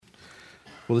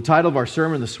Well, the title of our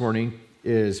sermon this morning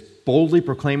is Boldly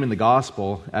Proclaiming the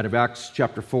Gospel out of Acts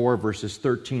chapter 4, verses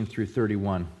 13 through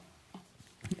 31.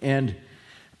 And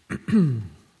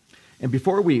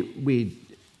before we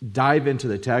dive into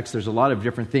the text, there's a lot of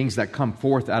different things that come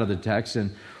forth out of the text.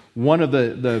 And one of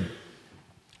the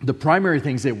primary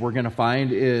things that we're going to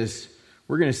find is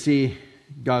we're going to see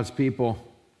God's people,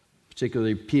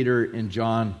 particularly Peter and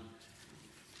John,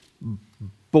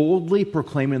 boldly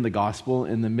proclaiming the gospel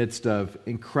in the midst of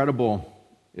incredible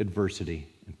adversity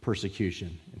and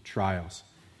persecution and trials.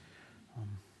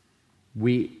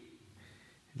 We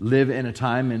live in a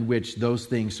time in which those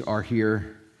things are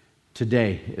here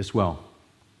today as well.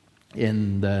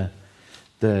 In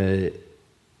the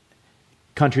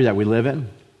country that we live in,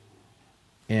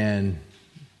 and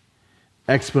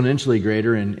exponentially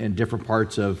greater in different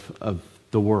parts of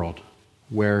the world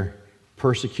where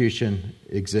persecution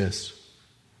exists.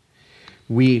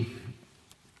 We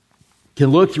can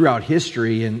look throughout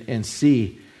history and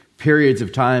see periods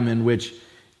of time in which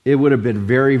it would have been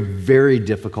very, very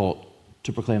difficult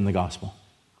to proclaim the gospel.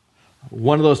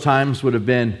 One of those times would have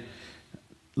been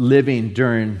living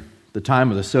during the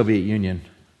time of the Soviet Union.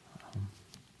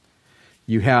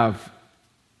 You have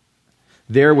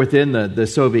there within the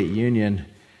Soviet Union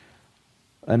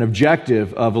an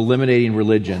objective of eliminating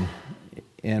religion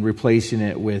and replacing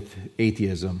it with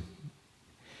atheism.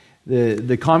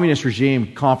 The communist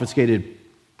regime confiscated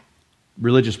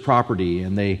religious property,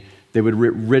 and they would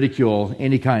ridicule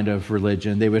any kind of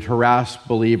religion. They would harass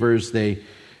believers. They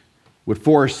would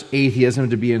force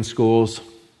atheism to be in schools.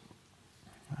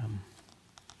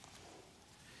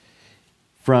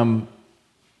 From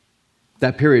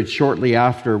that period shortly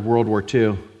after World War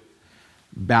II,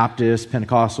 Baptists,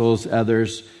 Pentecostals,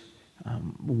 others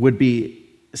would be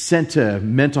sent to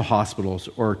mental hospitals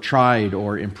or tried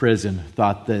or imprisoned,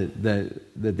 thought that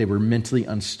they were mentally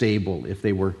unstable if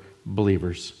they were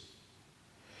believers.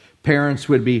 Parents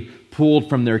would be pulled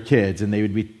from their kids, and they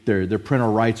would be their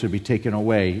parental rights would be taken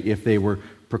away if they were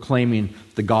proclaiming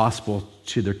the gospel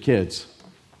to their kids.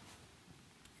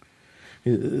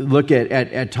 Look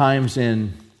at times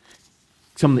in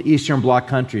some of the Eastern Bloc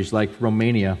countries like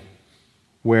Romania,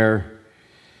 where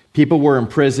people were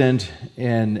imprisoned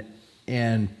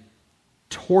and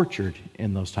tortured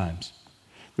in those times.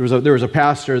 There was a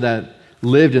pastor that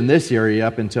lived in this area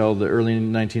up until the early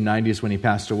 1990s when he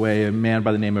passed away, a man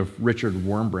by the name of Richard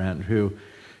Wurmbrand, who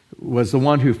was the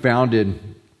one who founded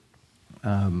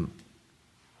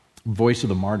Voice of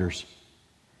the Martyrs.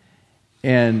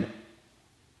 And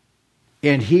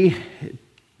he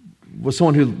was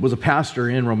someone who was a pastor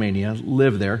in Romania,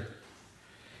 lived there,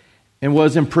 and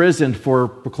was imprisoned for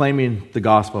proclaiming the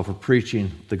gospel, for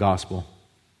preaching the gospel.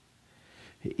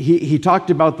 He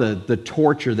talked about the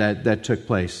torture that took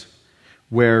place,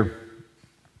 where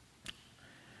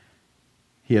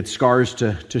he had scars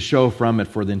to show from it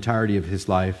for the entirety of his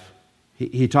life.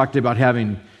 He talked about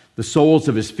having the soles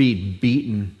of his feet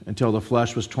beaten until the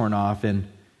flesh was torn off, and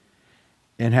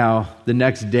how the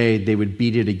next day they would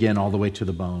beat it again all the way to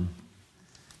the bone.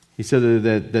 He said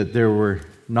that there were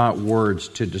not words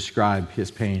to describe his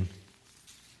pain.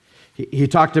 He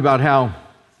talked about how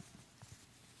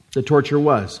the torture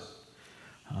was.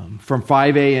 From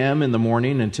 5 a.m. in the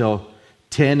morning until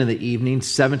 10 in the evening,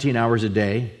 17 hours a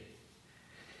day,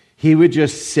 he would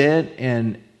just sit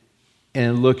and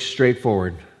look straight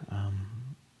forward.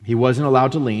 He wasn't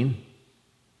allowed to lean.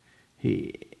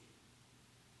 He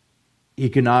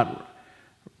could not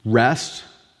rest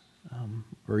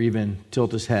or even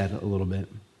tilt his head a little bit.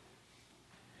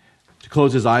 To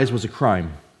close his eyes was a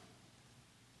crime.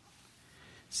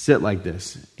 Sit like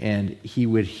this, and he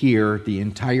would hear the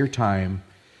entire time,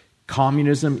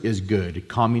 communism is good,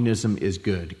 communism is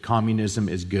good, communism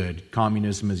is good,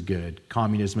 communism is good,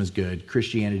 communism is good,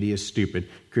 Christianity is stupid,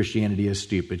 Christianity is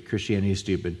stupid, Christianity is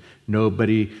stupid.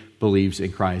 Nobody believes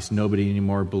in Christ. Nobody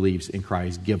anymore believes in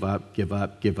Christ. Give up, give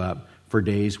up, give up. For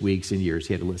days, weeks, and years,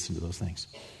 he had to listen to those things.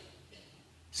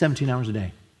 17 hours a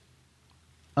day.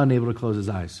 Unable to close his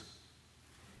eyes.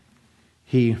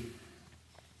 He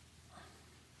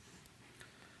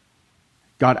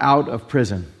got out of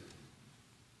prison,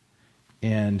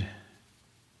 and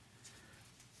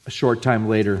a short time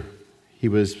later, he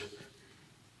was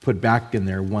put back in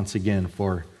there once again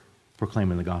for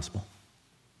proclaiming the gospel.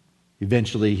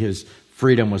 Eventually, his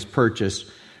freedom was purchased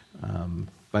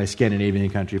by a Scandinavian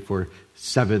country for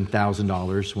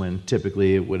 $7,000, when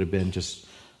typically it would have been just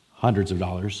hundreds of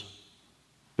dollars.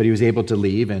 But he was able to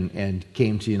leave and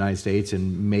came to the United States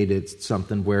and made it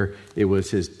something where it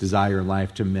was his desire in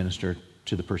life to minister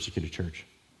to the persecuted church.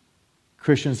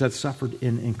 Christians that suffered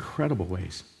in incredible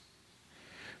ways.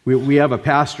 We have a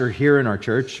pastor here in our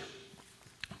church,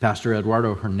 Pastor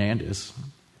Eduardo Hernandez,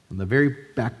 in the very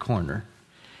back corner,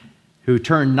 who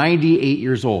turned 98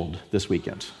 years old this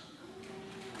weekend.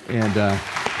 And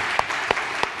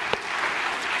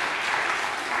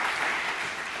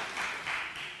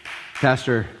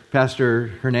Pastor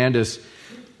Hernandez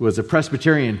was a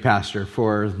Presbyterian pastor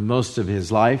for most of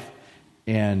his life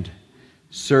and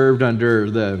served under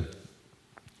the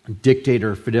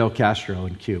dictator Fidel Castro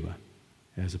in Cuba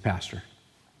as a pastor.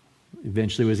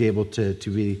 Eventually was able to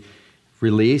be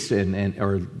released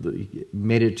or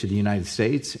made it to the United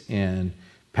States and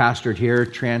pastored here,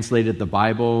 translated the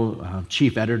Bible,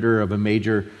 chief editor of a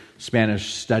major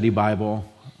Spanish study Bible,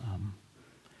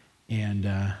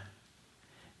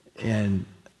 and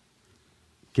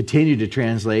continued to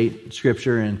translate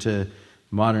Scripture into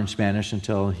modern Spanish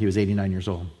until he was 89 years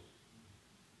old.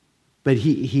 But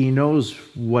he knows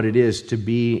what it is to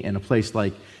be in a place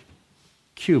like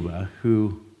Cuba,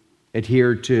 who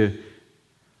adhered to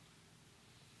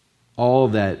all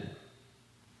that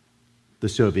the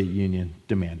Soviet Union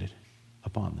demanded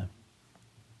upon them.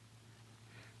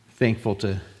 Thankful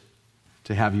to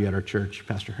have you at our church,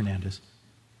 Pastor Hernandez.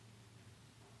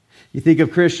 You think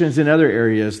of Christians in other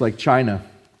areas like China,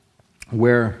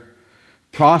 where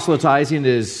proselytizing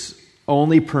is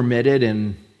only permitted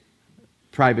in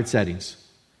private settings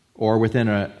or within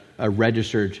a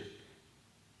registered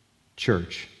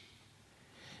church.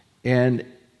 And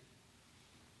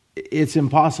it's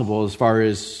impossible as far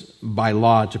as by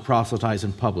law to proselytize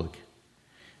in public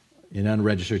in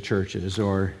unregistered churches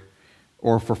or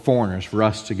for foreigners, for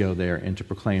us to go there and to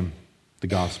proclaim the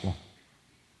gospel.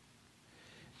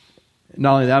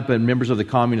 Not only that, but members of the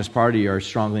Communist Party are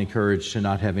strongly encouraged to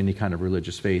not have any kind of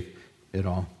religious faith at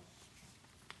all.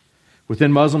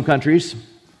 Within Muslim countries,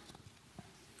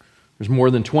 there's more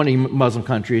than 20 Muslim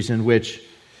countries in which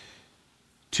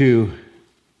to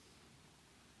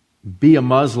be a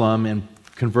Muslim and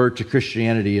convert to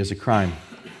Christianity is a crime.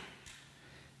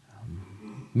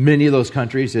 Many of those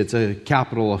countries, it's a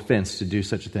capital offense to do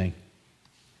such a thing.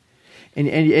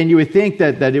 And you would think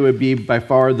that it would be by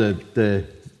far the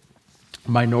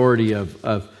minority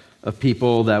of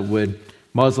people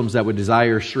Muslims that would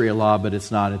desire Sharia law, but it's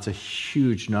not. It's a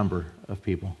huge number of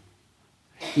people.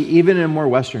 Even in more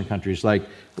Western countries like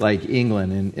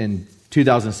England. In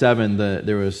 2007,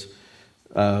 there was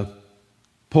a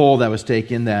poll that was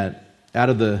taken that out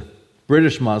of the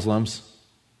British Muslims,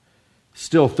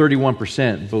 still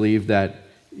 31% believe that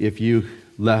if you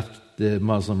left the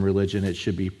Muslim religion, it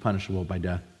should be punishable by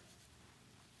death.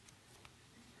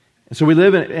 And so we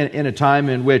live in a time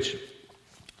in which,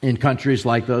 in countries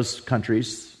like those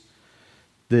countries,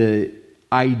 the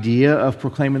idea of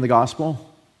proclaiming the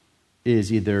gospel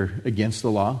is either against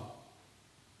the law,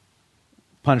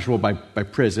 punishable by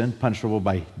prison, punishable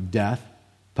by death,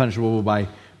 punishable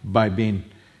by being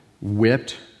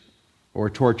whipped or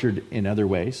tortured in other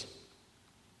ways.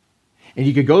 And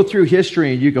you could go through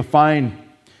history and you could find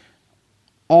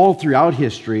all throughout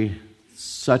history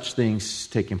such things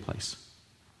taking place.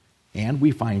 And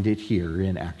we find it here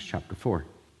in Acts chapter 4.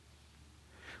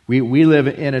 We live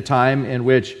in a time in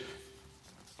which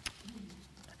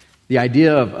the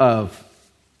idea of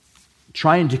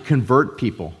trying to convert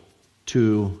people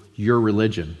to your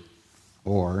religion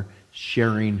or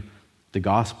sharing the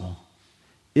gospel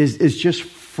is just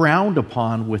frowned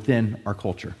upon within our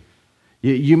culture.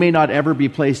 You may not ever be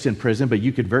placed in prison, but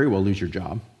you could very well lose your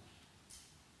job.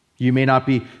 You may not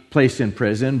be placed in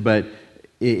prison, but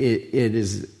it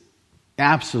is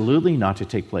absolutely not to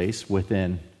take place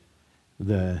within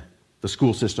the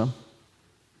school system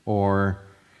or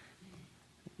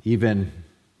even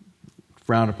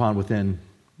frowned upon within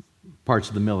parts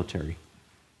of the military.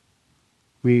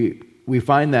 We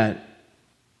find that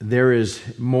there is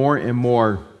more and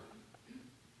more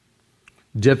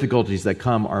difficulties that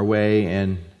come our way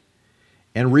and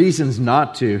reasons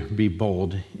not to be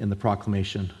bold in the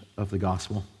proclamation of the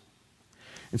gospel.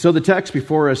 And so the text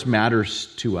before us matters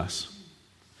to us.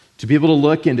 To be able to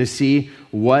look and to see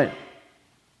what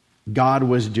God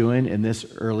was doing in this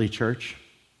early church.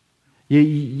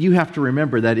 You have to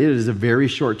remember that it is a very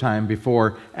short time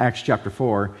before Acts chapter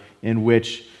 4 in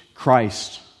which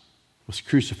Christ was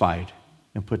crucified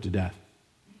and put to death.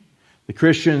 The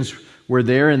Christians were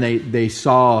there and they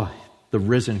saw the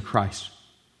risen Christ.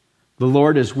 The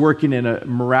Lord is working in a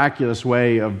miraculous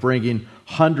way of bringing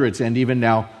hundreds and even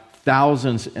now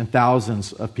thousands and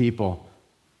thousands of people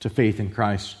to faith in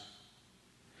Christ.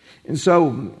 And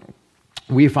so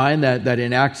we find that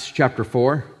in Acts chapter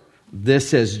 4,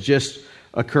 this has just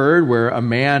occurred where a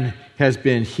man has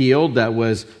been healed that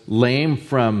was lame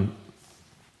from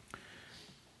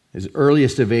his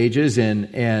earliest of ages,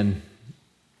 and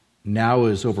now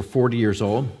is over 40 years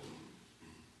old.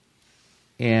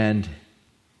 And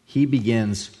he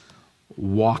begins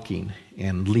walking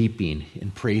and leaping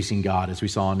and praising God, as we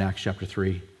saw in Acts chapter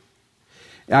 3.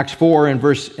 Acts 4, in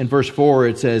verse 4,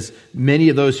 it says, many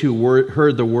of those who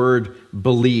heard the word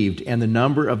believed, and the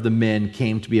number of the men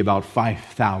came to be about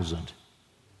 5,000.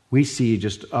 We see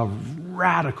just a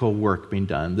radical work being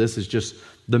done. This is just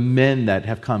the men that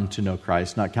have come to know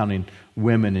Christ, not counting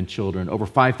women and children. Over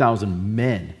 5,000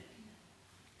 men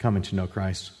coming to know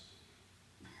Christ.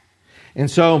 And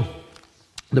so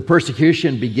the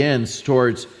persecution begins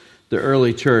towards the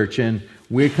early church, and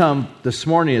we come this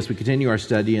morning as we continue our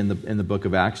study in the book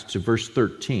of Acts to verse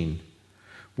 13,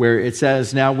 where it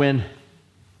says, now when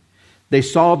they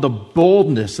saw the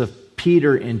boldness of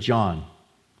Peter and John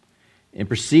and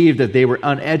perceived that they were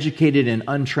uneducated and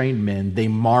untrained men, they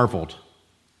marveled,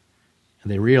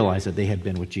 and they realized that they had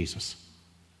been with Jesus.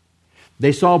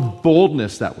 They saw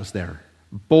boldness that was there,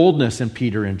 boldness in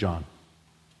Peter and John.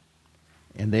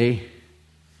 And they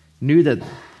knew that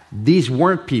these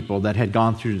weren't people that had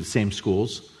gone through the same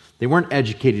schools. They weren't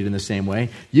educated in the same way.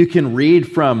 You can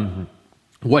read from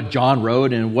what John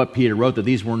wrote and what Peter wrote that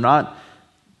these were not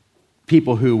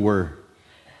people who were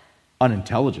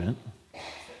unintelligent,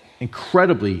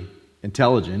 incredibly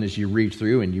intelligent as you read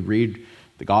through and you read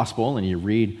the gospel and you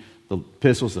read the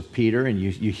epistles of Peter and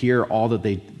you hear all that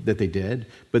they did.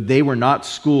 But they were not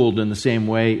schooled in the same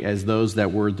way as those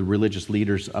that were the religious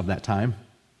leaders of that time.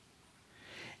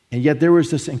 And yet there was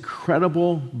this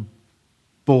incredible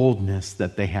boldness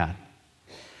that they had.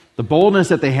 The boldness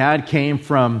that they had came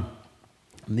from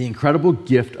the incredible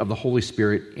gift of the Holy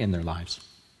Spirit in their lives.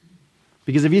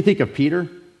 Because if you think of Peter,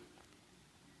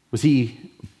 was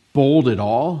he bold at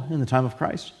all in the time of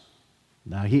Christ?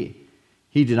 No, he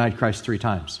denied Christ 3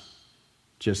 times,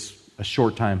 just a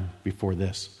short time before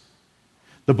this.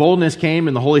 The boldness came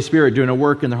in the Holy Spirit doing a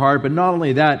work in their heart, but not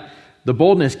only that, the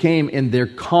boldness came in their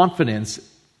confidence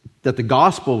that the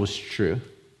gospel was true,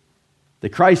 that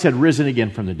Christ had risen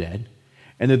again from the dead,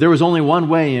 and that there was only one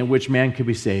way in which man could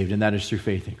be saved, and that is through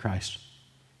faith in Christ.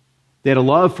 They had a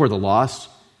love for the lost,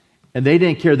 and they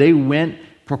didn't care. They went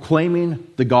proclaiming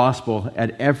the gospel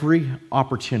at every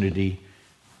opportunity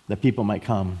that people might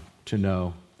come to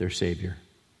know their Savior.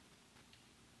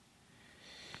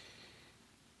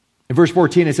 In verse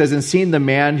 14 it says, and seeing the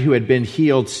man who had been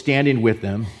healed standing with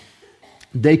them,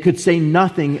 they could say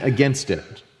nothing against it.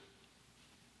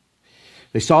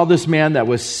 They saw this man that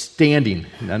was standing.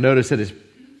 Now notice that it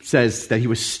says that he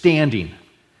was standing.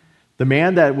 The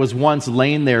man that was once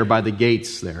laying there by the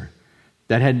gates there,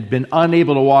 that had been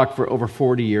unable to walk for over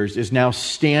 40 years, is now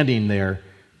standing there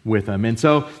with them. And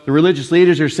so the religious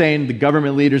leaders are saying, the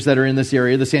government leaders that are in this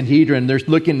area, the Sanhedrin, they're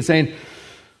looking and saying,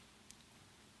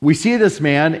 we see this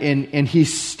man and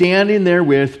he's standing there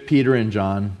with Peter and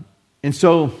John. And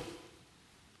so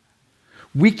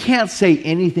we can't say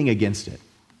anything against it.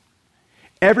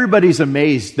 Everybody's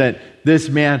amazed that this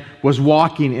man was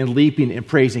walking and leaping and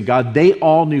praising God. They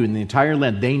all knew in the entire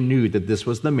land, they knew that this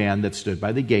was the man that stood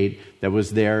by the gate that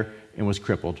was there and was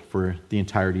crippled for the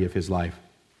entirety of his life.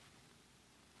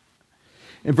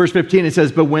 In verse 15 it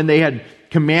says, but when they had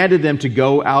commanded them to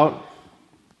go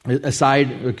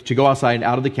outside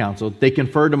out of the council, they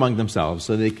conferred among themselves.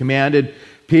 So they commanded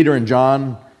Peter and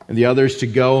John and the others to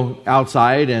go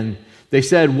outside, and they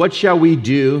said, what shall we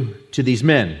do to these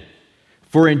men?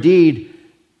 For indeed,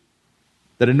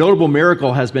 that a notable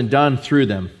miracle has been done through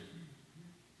them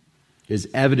is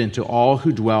evident to all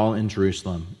who dwell in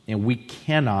Jerusalem, and we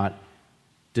cannot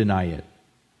deny it.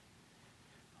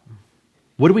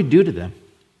 What do we do to them?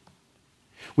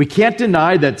 We can't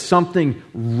deny that something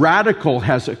radical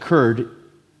has occurred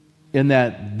in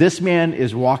that this man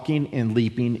is walking and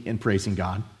leaping and praising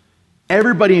God.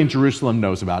 Everybody in Jerusalem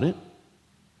knows about it.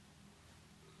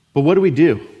 But what do we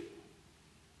do?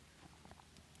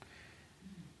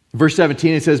 Verse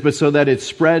 17, it says, but so that it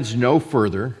spreads no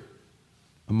further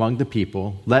among the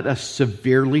people, let us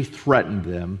severely threaten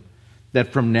them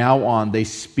that from now on they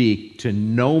speak to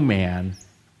no man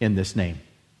in this name.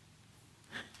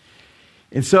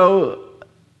 And so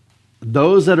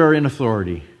those that are in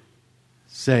authority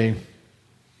say,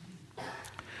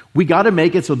 we got to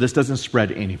make it so this doesn't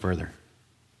spread any further.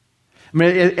 I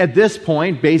mean, at this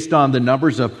point, based on the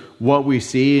numbers of what we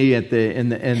see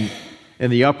in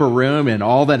the upper room and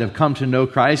all that have come to know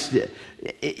Christ,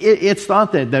 it's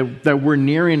thought that we're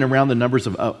nearing around the numbers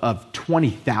of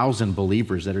 20,000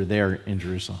 believers that are there in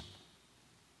Jerusalem.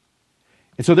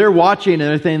 And so they're watching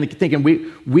and they're thinking,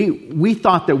 we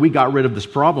thought that we got rid of this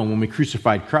problem when we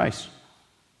crucified Christ.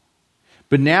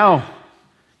 But now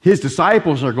His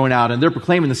disciples are going out and they're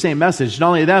proclaiming the same message. Not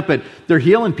only that, but they're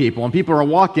healing people, and people are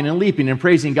walking and leaping and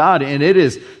praising God, and it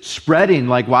is spreading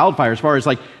like wildfire as far as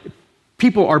like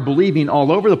people are believing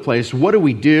all over the place. What do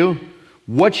we do?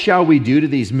 What shall we do to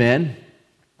these men?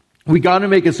 We got to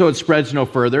make it so it spreads no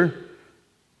further.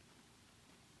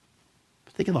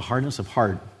 But think of the hardness of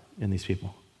heart in these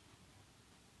people.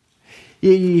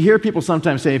 You hear people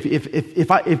sometimes say,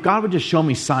 if God would just show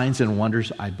me signs and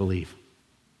wonders, I'd believe.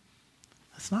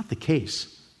 That's not the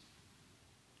case.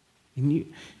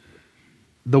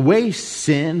 The way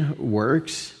sin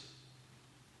works,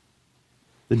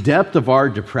 the depth of our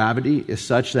depravity is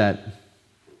such that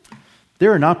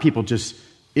there are not people just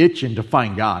itching to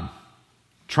find God,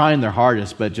 trying their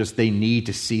hardest, but just they need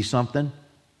to see something.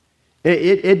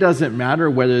 It doesn't matter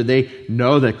whether they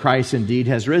know that Christ indeed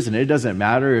has risen. It doesn't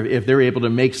matter if they're able to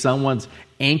make someone's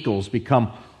ankles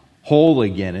become whole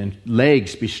again and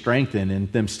legs be strengthened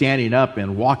and them standing up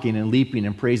and walking and leaping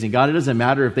and praising God. It doesn't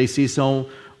matter if they see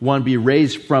someone be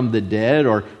raised from the dead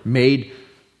or made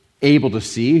able to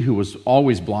see who was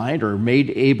always blind, or made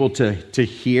able to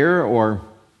hear, or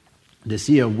to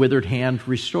see a withered hand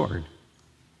restored.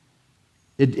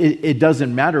 It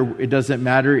doesn't matter. It doesn't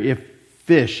matter if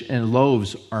fish and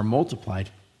loaves are multiplied.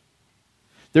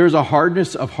 There is a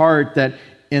hardness of heart that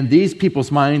in these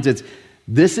people's minds,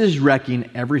 this is wrecking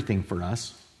everything for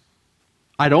us.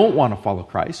 I don't want to follow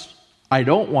Christ. I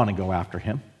don't want to go after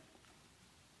him.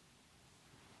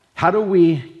 How do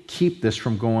we keep this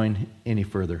from going any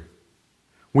further?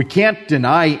 We can't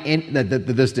deny that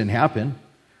this didn't happen.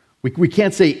 We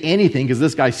can't say anything because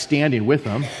this guy's standing with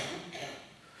them.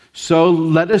 So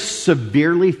let us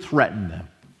severely threaten them.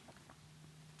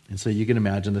 And so you can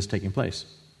imagine this taking place.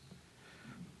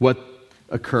 What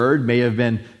occurred may have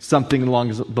been something along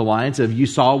the lines of, you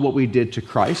saw what we did to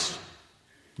Christ.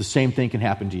 The same thing can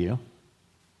happen to you.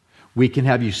 We can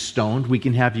have you stoned. We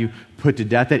can have you put to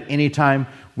death. At any time,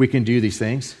 we can do these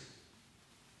things.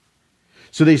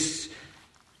 So they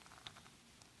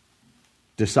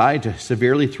decide to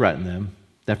severely threaten them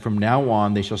that from now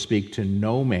on they shall speak to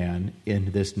no man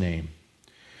in this name.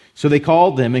 So they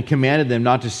called them and commanded them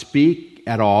not to speak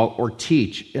at all or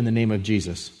teach in the name of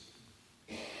Jesus.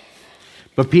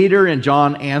 But Peter and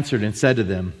John answered and said to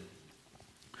them,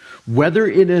 whether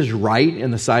it is right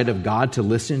in the sight of God to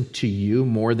listen to you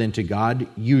more than to God,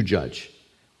 you judge.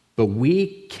 But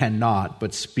we cannot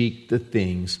but speak the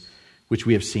things which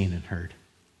we have seen and heard.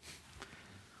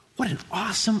 What an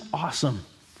awesome, awesome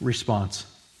response.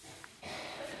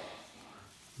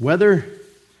 Whether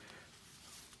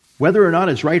or not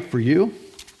it's right for you,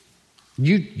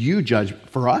 you judge.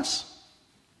 For us,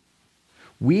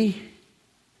 we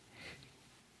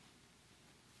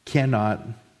cannot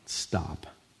stop.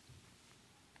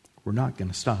 We're not going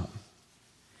to stop.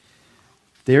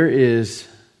 There is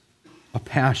a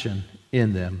passion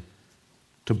in them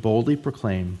to boldly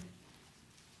proclaim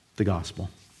the gospel.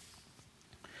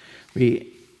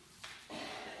 We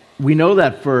know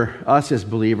that for us as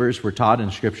believers, we're taught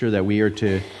in Scripture that we are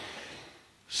to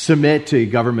submit to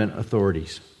government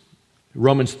authorities.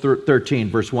 Romans 13,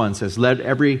 verse 1 says, let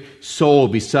every soul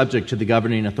be subject to the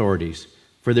governing authorities,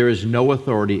 for there is no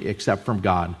authority except from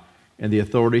God, and the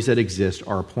authorities that exist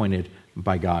are appointed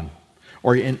by God.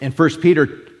 Or in 1 Peter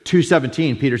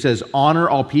 2:17, Peter says, honor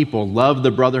all people, love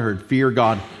the brotherhood, fear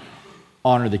God,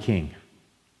 honor the king.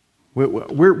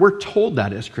 We're told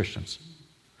that as Christians.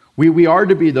 We are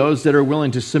to be those that are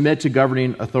willing to submit to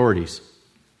governing authorities,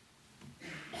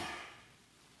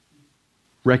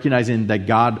 recognizing that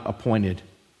God appointed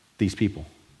these people.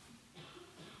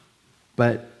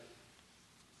 But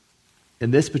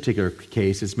in this particular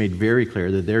case, it's made very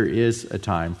clear that there is a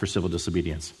time for civil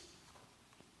disobedience.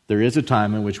 There is a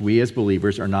time in which we as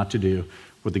believers are not to do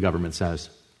what the government says.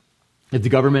 If the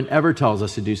government ever tells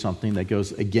us to do something that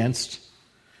goes against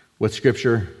what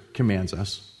Scripture commands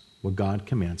us, what God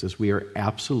commands us, we are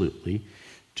absolutely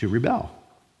to rebel.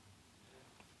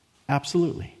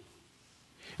 Absolutely.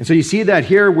 And so you see that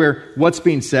here where what's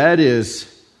being said is,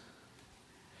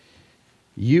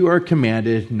 you are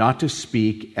commanded not to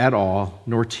speak at all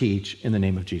nor teach in the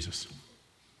name of Jesus.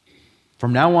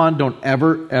 From now on, don't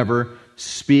ever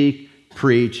speak,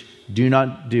 preach, do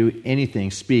not do anything,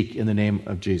 speak in the name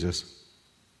of Jesus.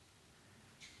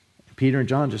 Peter and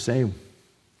John just say,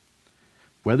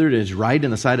 whether it is right in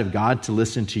the sight of God to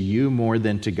listen to you more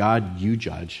than to God, you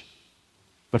judge.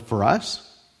 But for us,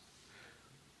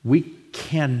 we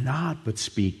cannot but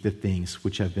speak the things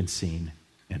which have been seen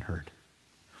and heard.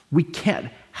 We can't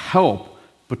help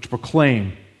but to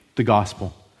proclaim the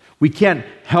gospel. We can't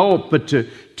help but to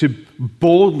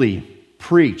boldly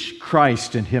preach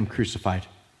Christ and Him crucified.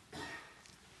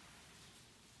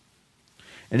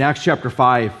 In Acts chapter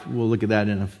 5, we'll look at that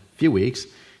in a few weeks.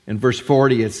 In verse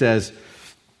 40, it says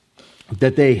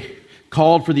that they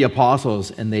called for the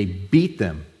apostles and they beat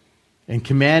them and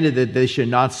commanded that they should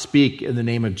not speak in the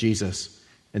name of Jesus.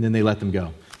 And then they let them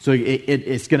go. So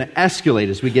it's going to escalate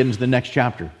as we get into the next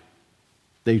chapter.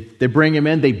 They bring him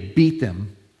in, they beat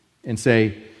them and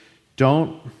say,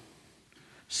 don't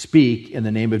speak in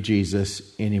the name of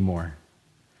Jesus anymore.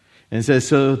 And it says,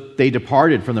 so they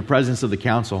departed from the presence of the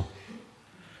council,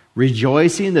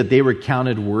 rejoicing that they were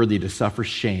counted worthy to suffer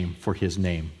shame for his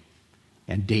name.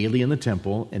 And daily in the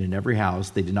temple and in every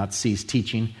house, they did not cease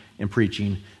teaching and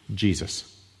preaching Jesus.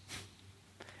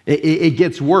 It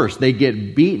gets worse. They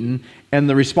get beaten, and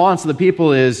the response of the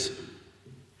people is,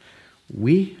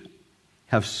 we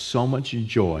have so much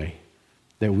joy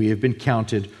that we have been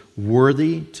counted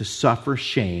worthy to suffer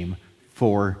shame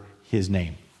for his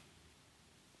name.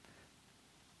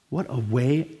 What a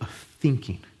way of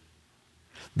thinking.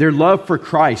 Their love for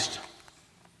Christ,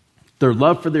 their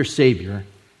love for their Savior,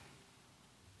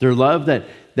 their love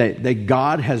that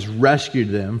God has rescued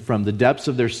them from the depths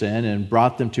of their sin and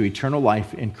brought them to eternal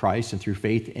life in Christ and through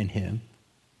faith in him,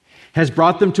 has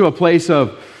brought them to a place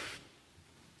of,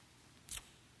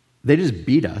 they just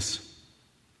beat us.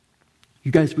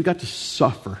 You guys, we got to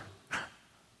suffer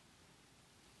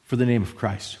for the name of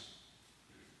Christ.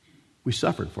 We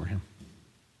suffered for him.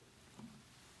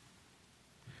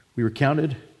 We were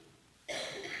counted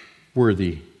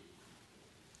worthy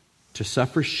to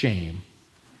suffer shame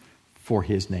for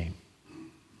his name.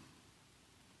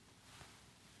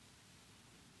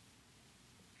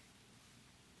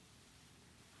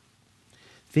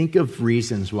 Think of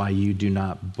reasons why you do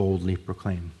not boldly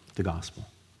proclaim the gospel,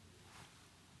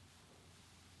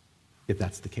 if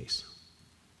that's the case.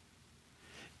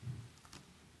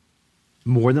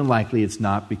 More than likely, it's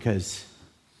not because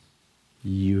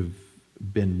you've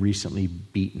been recently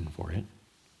beaten for it.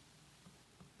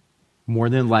 More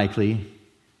than likely,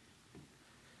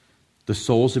 the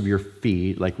soles of your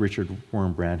feet, like Richard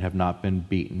Wurmbrand, have not been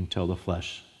beaten till the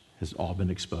flesh has all been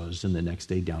exposed and the next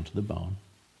day down to the bone.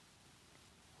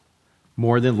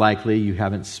 More than likely, you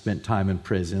haven't spent time in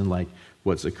prison like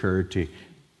what's occurred to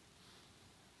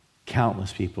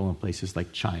countless people in places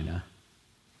like China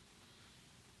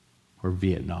or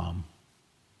Vietnam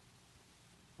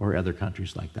or other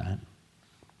countries like that.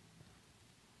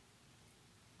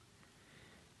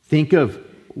 Think of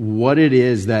what it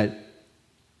is that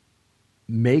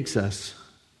makes us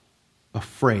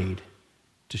afraid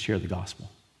to share the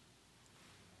gospel.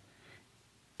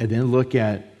 And then look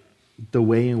at the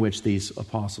way in which these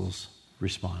apostles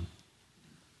respond.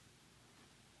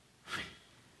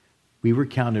 We were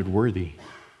counted worthy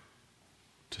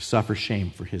to suffer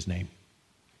shame for his name.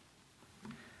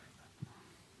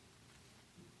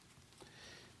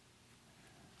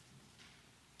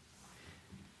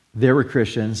 There were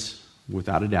Christians,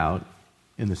 without a doubt,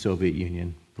 in the Soviet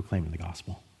Union proclaiming the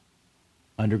gospel.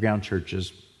 Underground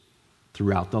churches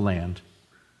throughout the land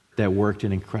that worked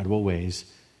in incredible ways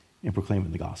in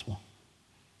proclaiming the gospel.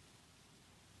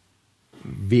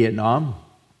 Vietnam,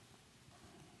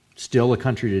 still a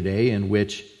country today in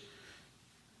which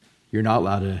you're not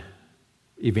allowed to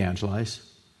evangelize.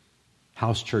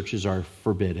 House churches are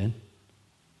forbidden.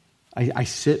 I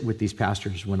sit with these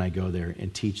pastors when I go there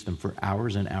and teach them for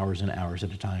hours and hours and hours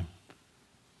at a time.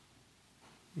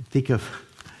 Think of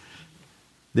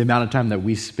the amount of time that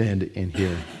we spend in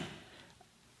here.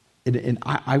 And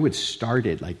I would start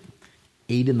at like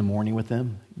 8 in the morning with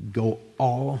them, go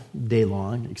all day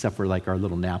long, except for like our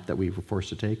little nap that we were forced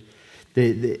to take.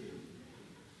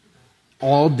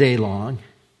 All day long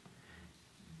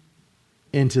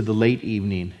into the late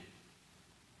evening.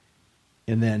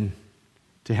 And then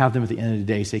to have them at the end of the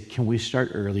day say, can we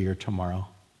start earlier tomorrow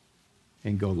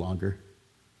and go longer?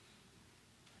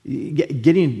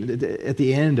 Getting at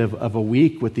the end of a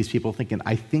week with these people thinking,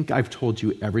 I think I've told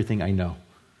you everything I know.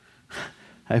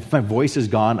 If my voice is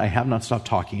gone, I have not stopped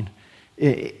talking.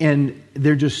 And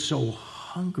they're just so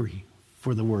hungry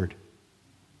for the word.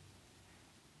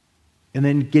 And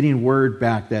then getting word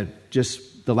back that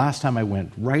just the last time I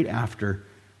went, right after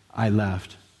I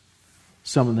left,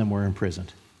 some of them were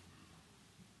imprisoned.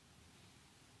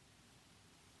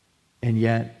 And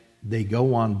yet, they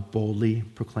go on boldly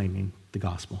proclaiming the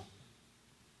gospel.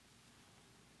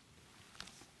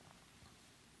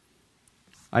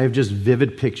 I have just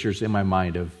vivid pictures in my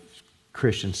mind of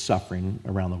Christians suffering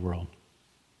around the world.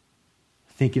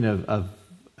 Thinking of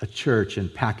a church in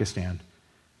Pakistan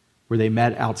where they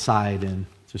met outside in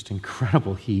just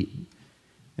incredible heat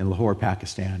in Lahore,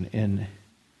 Pakistan, and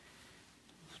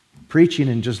preaching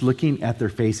and just looking at their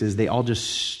faces, they all just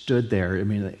stood there. I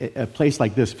mean, a place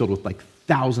like this filled with like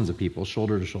thousands of people,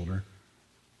 shoulder to shoulder.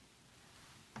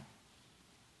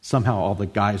 Somehow all the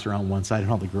guys are on one side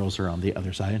and all the girls are on the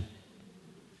other side.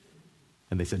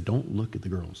 And they said, don't look at the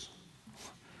girls.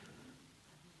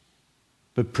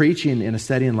 But preaching in a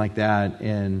setting like that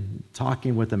and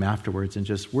talking with them afterwards and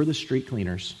just, we're the street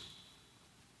cleaners.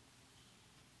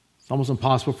 It's almost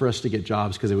impossible for us to get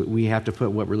jobs because we have to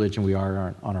put what religion we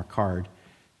are on our card.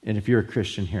 And if you're a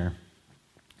Christian here,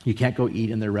 you can't go eat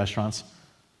in their restaurants.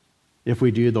 If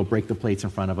we do, they'll break the plates in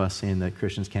front of us saying that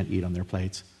Christians can't eat on their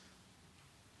plates.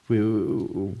 We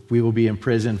will be in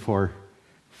prison for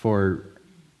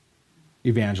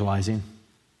evangelizing.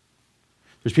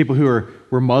 There's people who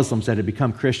were Muslims that have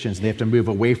become Christians. And they have to move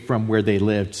away from where they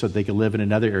lived so they can live in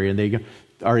another area. And they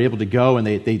are able to go and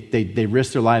they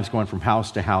risk their lives going from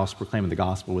house to house proclaiming the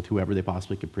gospel with whoever they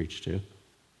possibly could preach to.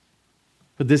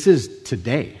 But this is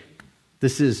today.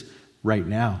 This is right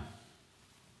now.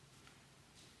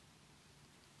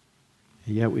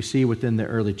 And yet we see within the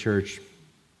early church,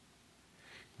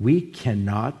 we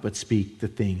cannot but speak the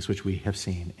things which we have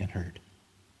seen and heard.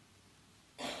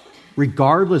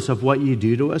 Regardless of what you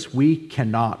do to us, we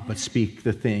cannot but speak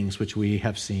the things which we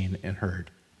have seen and heard.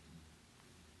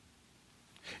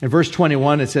 In verse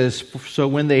 21, it says, so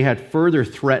when they had further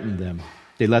threatened them,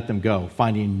 they let them go,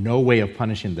 finding no way of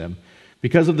punishing them,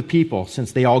 because of the people,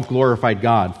 since they all glorified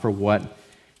God for what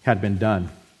had been done.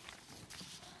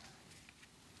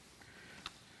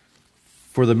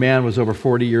 For the man was over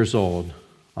 40 years old,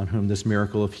 on whom this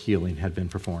miracle of healing had been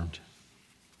performed.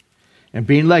 And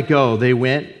being let go, they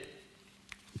went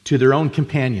to their own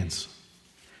companions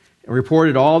and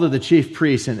reported all that the chief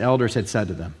priests and elders had said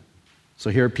to them. So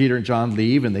here Peter and John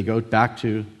leave and they go back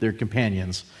to their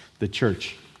companions, the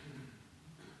church.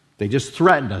 They just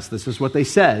threatened us. This is what they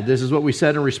said. This is what we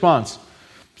said in response.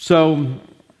 So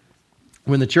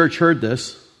when the church heard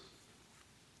this,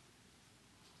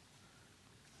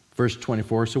 verse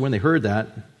 24, so when they heard that,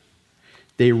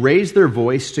 they raised their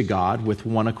voice to God with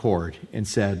one accord and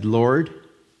said, Lord,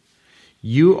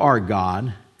 you are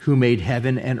God who made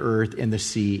heaven and earth and the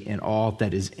sea and all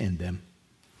that is in them.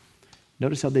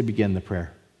 Notice how they begin the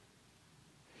prayer.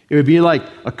 It would be like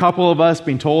a couple of us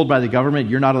being told by the government,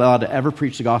 you're not allowed to ever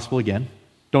preach the gospel again.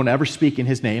 Don't ever speak in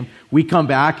his name. We come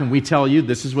back and we tell you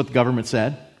this is what the government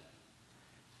said.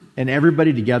 And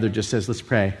everybody together just says, let's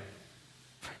pray.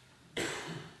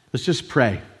 Let's just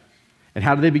pray. And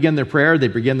how do they begin their prayer? They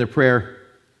begin their prayer,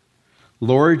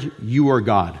 Lord, you are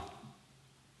God.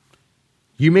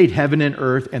 You made heaven and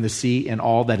earth and the sea and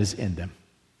all that is in them.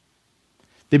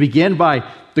 They begin by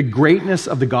the greatness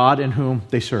of the God in whom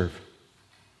they serve.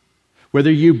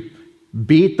 Whether you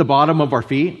beat the bottom of our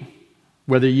feet,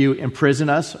 whether you imprison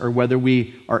us, or whether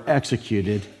we are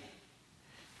executed,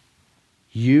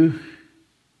 you,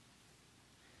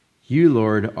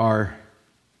 Lord, are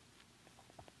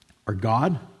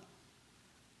God.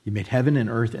 You made heaven and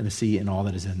earth and the sea and all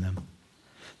that is in them.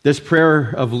 This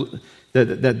prayer of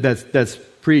that's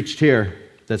preached here,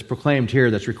 that's proclaimed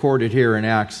here, that's recorded here in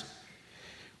Acts,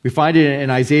 we find it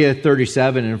in Isaiah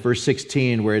 37 and verse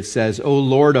 16 where it says, O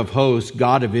Lord of hosts,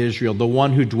 God of Israel, the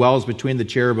one who dwells between the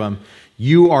cherubim,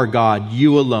 you are God,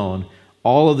 you alone.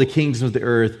 All of the kings of the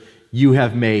earth you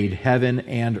have made, heaven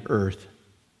and earth.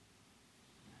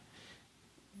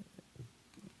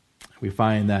 We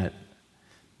find that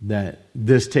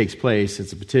this takes place.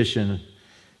 It's a petition.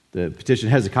 The petition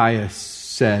Hezekiah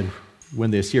said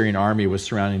when the Assyrian army was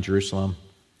surrounding Jerusalem.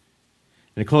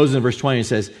 And it closes in verse 20. It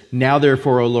says, Now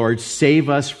therefore, O Lord, save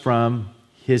us from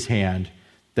his hand,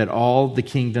 that all the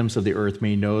kingdoms of the earth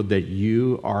may know that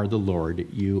you are the Lord,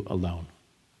 you alone.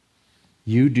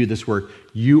 You do this work.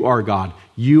 You are God.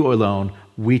 You alone.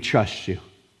 We trust you.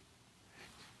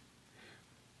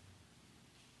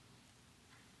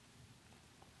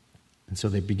 And so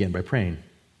they begin by praying.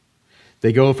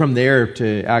 They go from there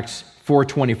to Acts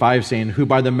 4:25, saying, Who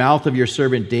by the mouth of your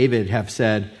servant David have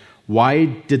said, Why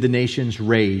did the nations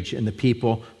rage and the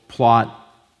people plot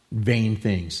vain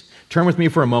things? Turn with me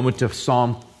for a moment to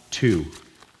Psalm 2.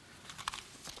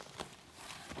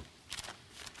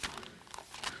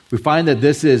 We find that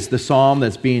this is the psalm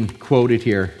that's being quoted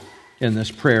here in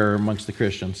this prayer amongst the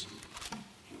Christians.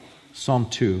 Psalm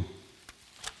 2.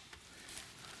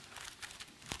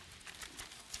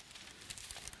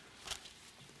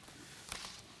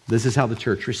 This is how the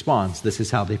church responds. This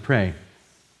is how they pray.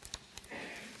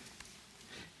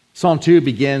 Psalm 2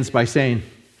 begins by saying,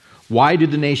 Why do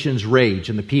the nations rage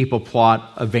and the people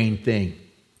plot a vain thing?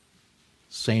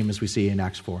 Same as we see in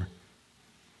Acts 4.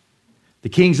 The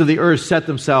kings of the earth set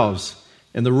themselves,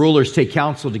 and the rulers take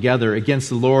counsel together against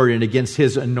the Lord and against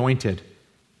his anointed.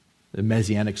 The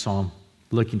Messianic psalm,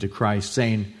 looking to Christ,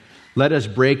 saying, Let us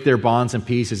break their bonds in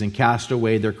pieces and cast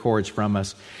away their cords from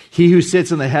us. He who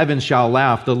sits in the heavens shall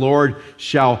laugh. The Lord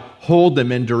shall hold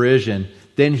them in derision.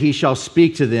 Then he shall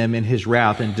speak to them in his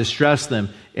wrath and distress them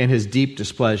in his deep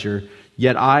displeasure.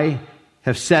 Yet I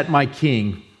have set my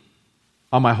king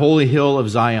on my holy hill of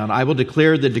Zion. I will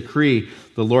declare the decree.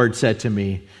 The Lord said to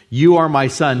me, you are my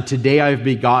son. Today I have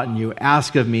begotten you.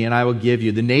 Ask of me and I will give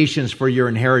you the nations for your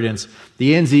inheritance,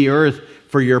 the ends of the earth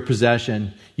for your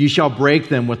possession. You shall break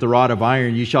them with the rod of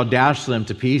iron. You shall dash them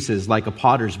to pieces like a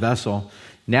potter's vessel.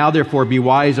 Now therefore be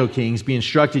wise, O kings. Be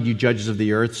instructed, you judges of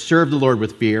the earth. Serve the Lord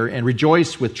with fear and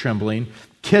rejoice with trembling.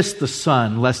 Kiss the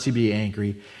Son, lest he be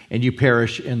angry and you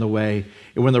perish in the way.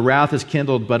 And when the wrath is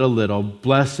kindled but a little,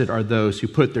 blessed are those who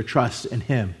put their trust in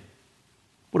him.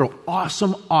 What an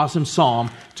awesome, awesome psalm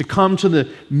to come to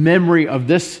the memory of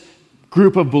this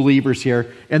group of believers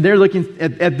here. And they're looking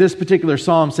at this particular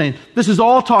psalm saying, this is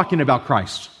all talking about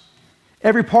Christ.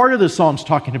 Every part of the psalm's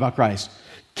talking about Christ.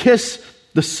 Kiss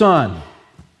the Son.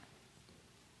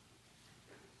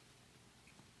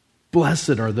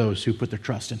 Blessed are those who put their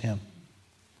trust in him.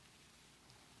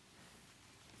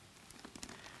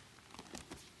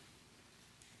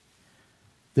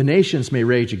 The nations may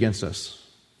rage against us.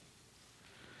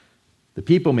 The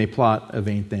people may plot a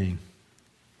vain thing.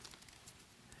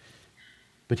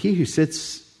 But he who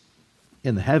sits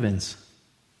in the heavens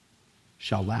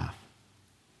shall laugh.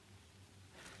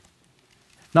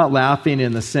 Not laughing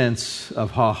in the sense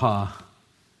of ha-ha,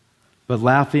 but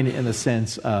laughing in the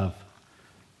sense of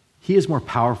he is more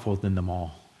powerful than them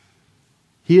all.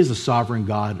 He is the sovereign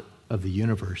God of the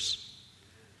universe.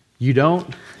 You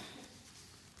don't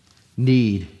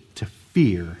need to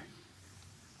fear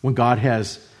when God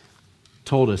has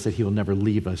told us that he will never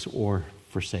leave us or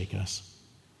forsake us.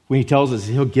 When he tells us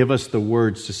he'll give us the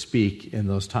words to speak in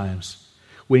those times.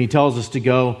 When he tells us to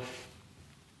go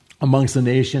amongst the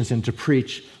nations and to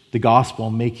preach the gospel,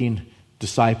 making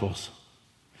disciples.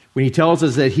 When he tells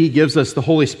us that he gives us the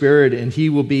Holy Spirit and he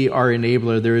will be our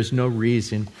enabler, there is no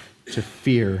reason to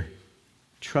fear.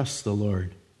 Trust the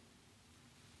Lord.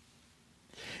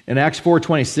 In Acts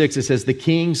 4:26, it says, the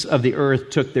kings of the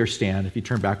earth took their stand. If you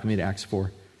turn back with me to Acts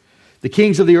 4. The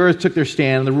kings of the earth took their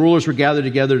stand, and the rulers were gathered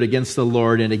together against the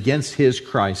Lord and against his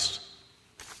Christ.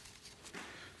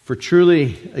 For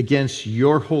truly against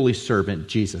your holy servant,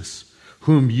 Jesus,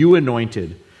 whom you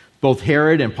anointed, both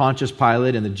Herod and Pontius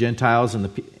Pilate and the Gentiles and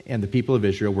the people of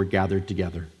Israel were gathered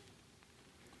together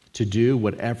to do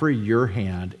whatever your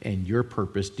hand and your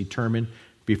purpose determined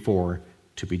before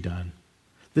to be done.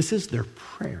 This is their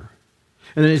prayer.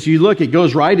 And then as you look, it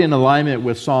goes right in alignment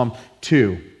with Psalm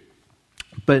 2.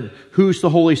 But who's the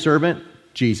holy servant?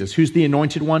 Jesus. Who's the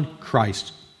anointed one?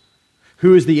 Christ.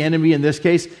 Who is the enemy in this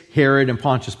case? Herod and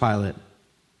Pontius Pilate.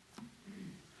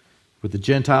 With the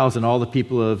Gentiles and all the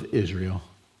people of Israel.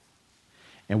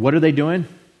 And what are they doing?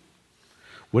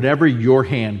 Whatever your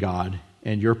hand, God,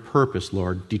 and your purpose,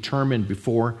 Lord, determined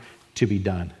before to be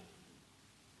done.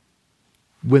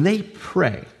 When they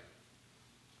pray,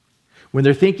 when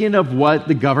they're thinking of what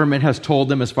the government has told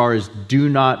them as far as do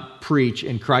not preach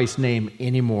in Christ's name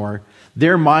anymore,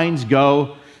 their minds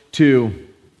go to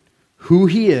who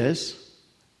he is,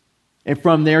 and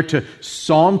from there to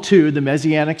Psalm 2, the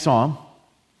Messianic Psalm,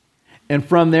 and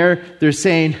from there they're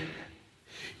saying,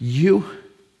 you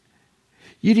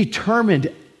determined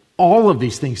all of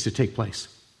these things to take place.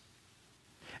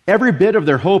 Every bit of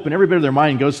their hope and every bit of their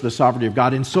mind goes to the sovereignty of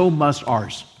God, and so must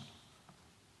ours.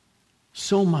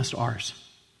 So must ours.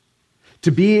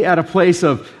 To be at a place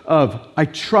of I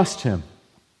trust him.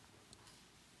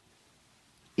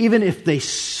 Even if they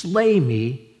slay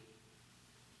me,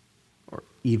 or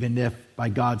even if by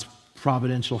God's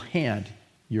providential hand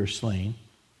you're slain,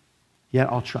 yet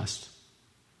I'll trust.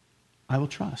 I will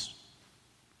trust.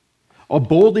 I'll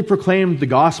boldly proclaim the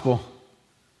gospel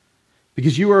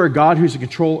because you are a God who's in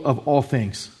control of all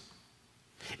things.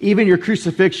 Even your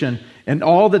crucifixion and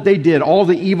all that they did, all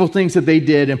the evil things that they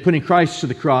did in putting Christ to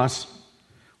the cross,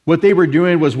 what they were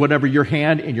doing was whatever your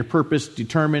hand and your purpose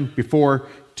determined before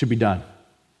to be done.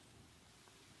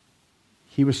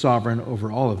 He was sovereign over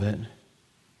all of it.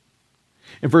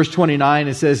 In verse 29,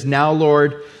 it says, now,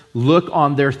 Lord, look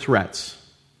on their threats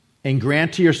and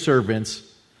grant to your servants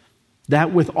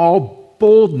that with all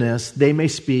boldness they may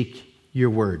speak your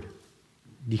word.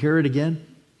 Do you hear it again?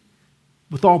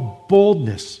 With all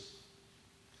boldness.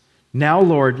 Now,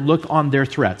 Lord, look on their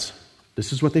threats.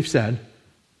 This is what they've said.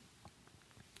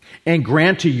 And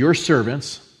grant to your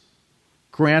servants,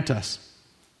 grant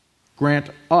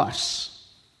us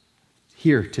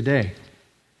here today,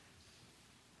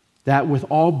 that with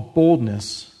all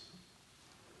boldness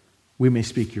we may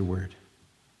speak your word.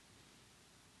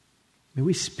 May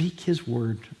we speak his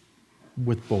word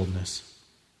with boldness.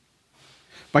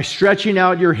 By stretching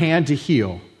out your hand to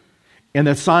heal, and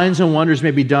that signs and wonders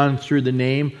may be done through the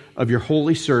name of your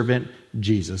holy servant,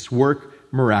 Jesus.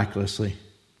 Work miraculously.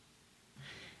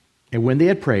 And when they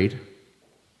had prayed,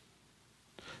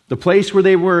 the place where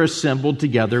they were assembled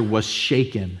together was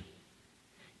shaken,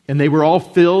 and they were all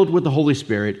filled with the Holy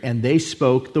Spirit, and they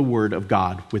spoke the word of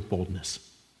God with boldness.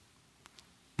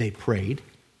 They prayed.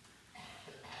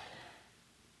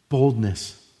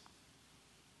 Boldness.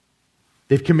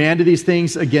 They've commanded these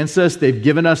things against us. They've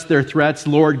given us their threats.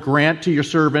 Lord, grant to your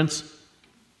servants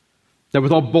that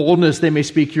with all boldness they may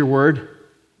speak your word.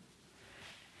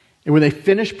 And when they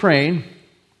finish praying,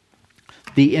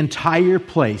 the entire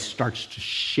place starts to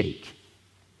shake.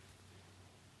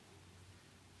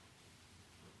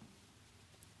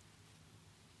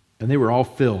 And they were all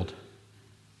filled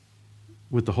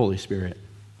with the Holy Spirit.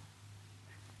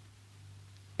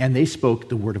 And they spoke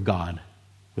the word of God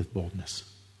with boldness.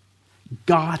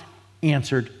 God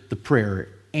answered the prayer,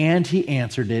 and he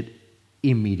answered it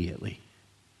immediately.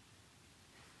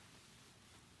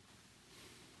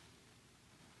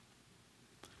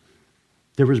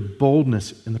 There was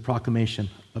boldness in the proclamation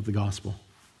of the gospel.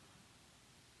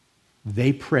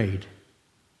 They prayed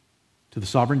to the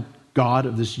sovereign God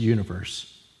of this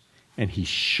universe, and he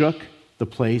shook the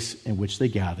place in which they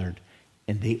gathered,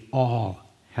 and they all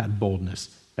had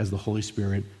boldness as the Holy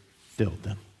Spirit filled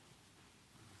them.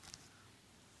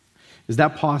 Is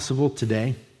that possible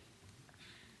today?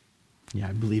 Yeah,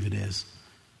 I believe it is.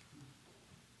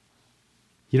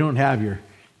 You don't have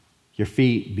your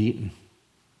feet beaten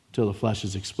till the flesh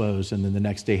is exposed, and then the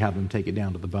next day have them take it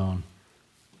down to the bone.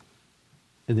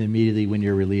 And then immediately when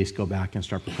you're released, go back and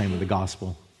start proclaiming the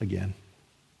gospel again.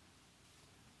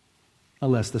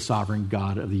 Unless the sovereign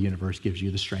God of the universe gives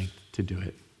you the strength to do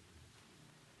it.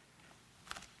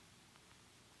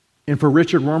 And for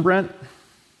Richard Wurmbrand,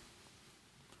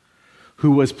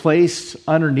 who was placed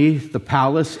underneath the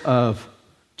palace of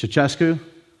Ceausescu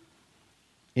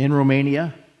in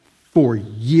Romania for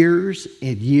years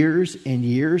and years and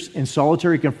years in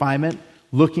solitary confinement,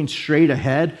 looking straight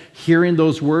ahead, hearing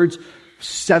those words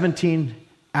 17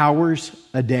 hours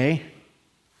a day.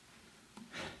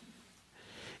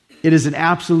 It is an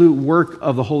absolute work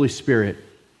of the Holy Spirit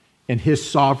in his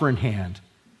sovereign hand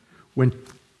when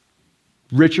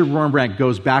Richard Wurmbrand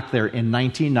goes back there in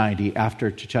 1990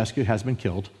 after Ceausescu has been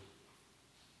killed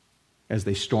as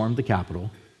they stormed the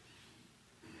capital.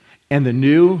 And the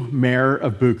new mayor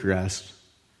of Bucharest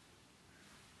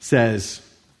says,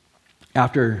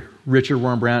 after Richard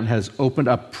Wurmbrand has opened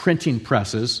up printing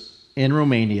presses in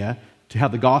Romania to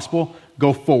have the gospel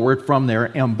go forward from there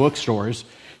and bookstores,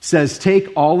 says, take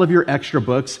all of your extra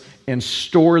books and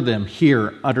store them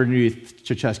here underneath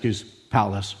Ceausescu's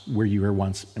palace where you were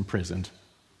once imprisoned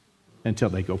until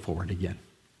they go forward again.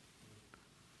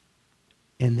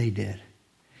 And they did.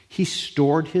 He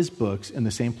stored his books in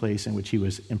the same place in which he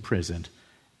was imprisoned,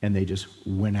 and they just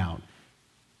went out.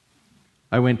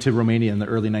 I went to Romania in the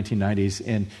early 1990s,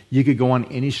 and you could go on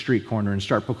any street corner and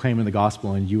start proclaiming the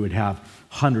gospel, and you would have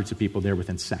hundreds of people there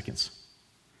within seconds.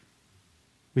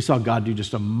 We saw God do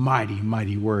just a mighty,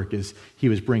 mighty work as he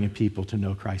was bringing people to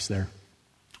know Christ there,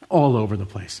 all over the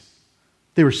place.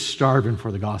 They were starving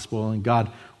for the gospel, and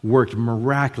God worked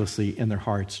miraculously in their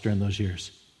hearts during those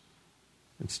years,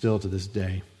 and still to this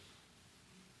day.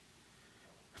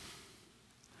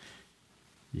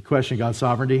 You question God's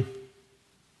sovereignty?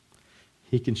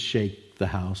 He can shake the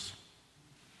house.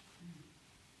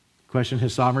 Question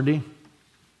his sovereignty?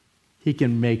 He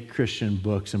can make Christian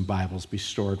books and Bibles be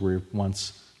stored where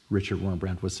once Richard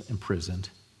Wurmbrand was imprisoned.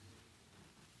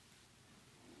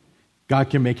 God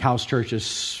can make house churches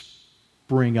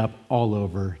spring up all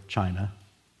over China,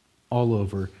 all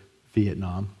over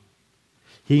Vietnam.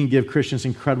 He can give Christians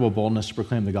incredible boldness to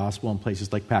proclaim the gospel in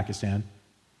places like Pakistan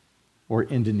or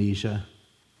Indonesia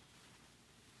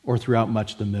or throughout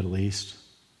much of the Middle East.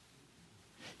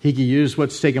 He can use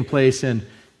what's taken place in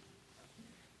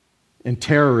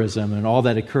terrorism and all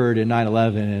that occurred in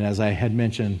 9/11. And as I had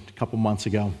mentioned a couple months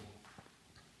ago,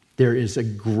 there is a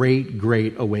great,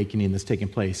 great awakening that's taking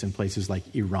place in places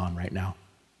like Iran right now,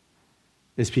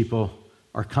 as people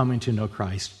are coming to know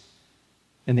Christ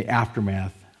in the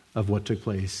aftermath of what took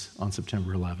place on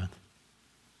September 11th.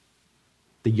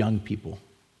 The young people,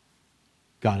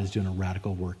 God is doing a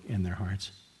radical work in their hearts.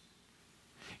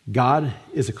 God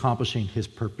is accomplishing his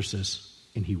purposes,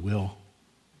 and he will.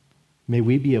 May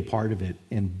we be a part of it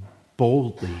and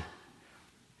boldly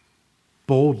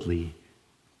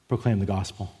proclaim the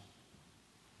gospel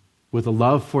with a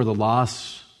love for the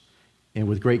lost and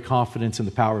with great confidence in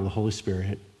the power of the Holy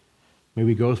Spirit May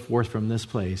we go forth from this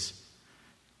place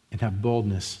and have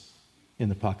boldness in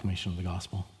the proclamation of the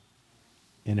gospel.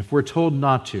 And if we're told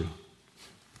not to,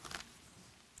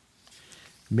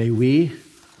 may we,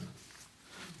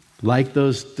 like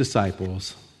those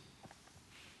disciples,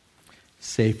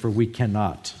 say, for we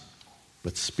cannot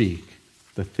but speak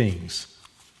the things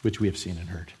which we have seen and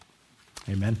heard.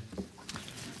 Amen.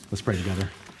 Let's pray together.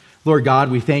 Lord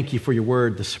God, we thank you for your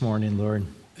word this morning, Lord.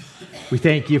 We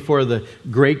thank you for the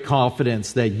great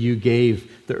confidence that you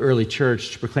gave the early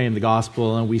church to proclaim the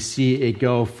gospel, and we see it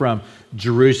go from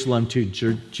Jerusalem to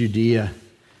Judea,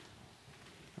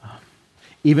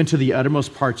 even to the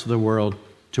uttermost parts of the world,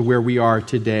 to where we are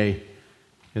today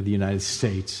in the United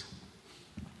States.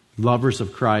 Lovers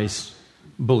of Christ,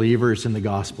 believers in the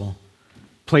gospel,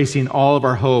 placing all of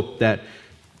our hope that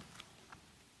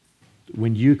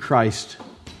when you, Christ,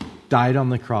 died on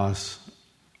the cross,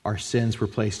 our sins were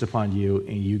placed upon you,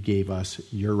 and you gave us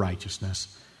your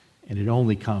righteousness. And it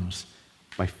only comes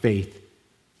by faith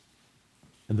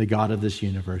in the God of this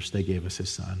universe that gave us his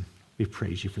Son. We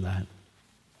praise you for that.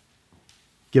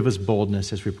 Give us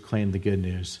boldness as we proclaim the good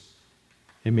news.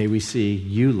 And may we see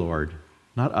you, Lord,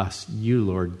 not us, you,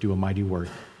 Lord, do a mighty work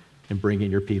in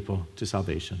bringing your people to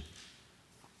salvation.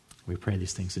 We pray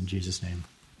these things in Jesus' name.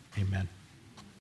 Amen.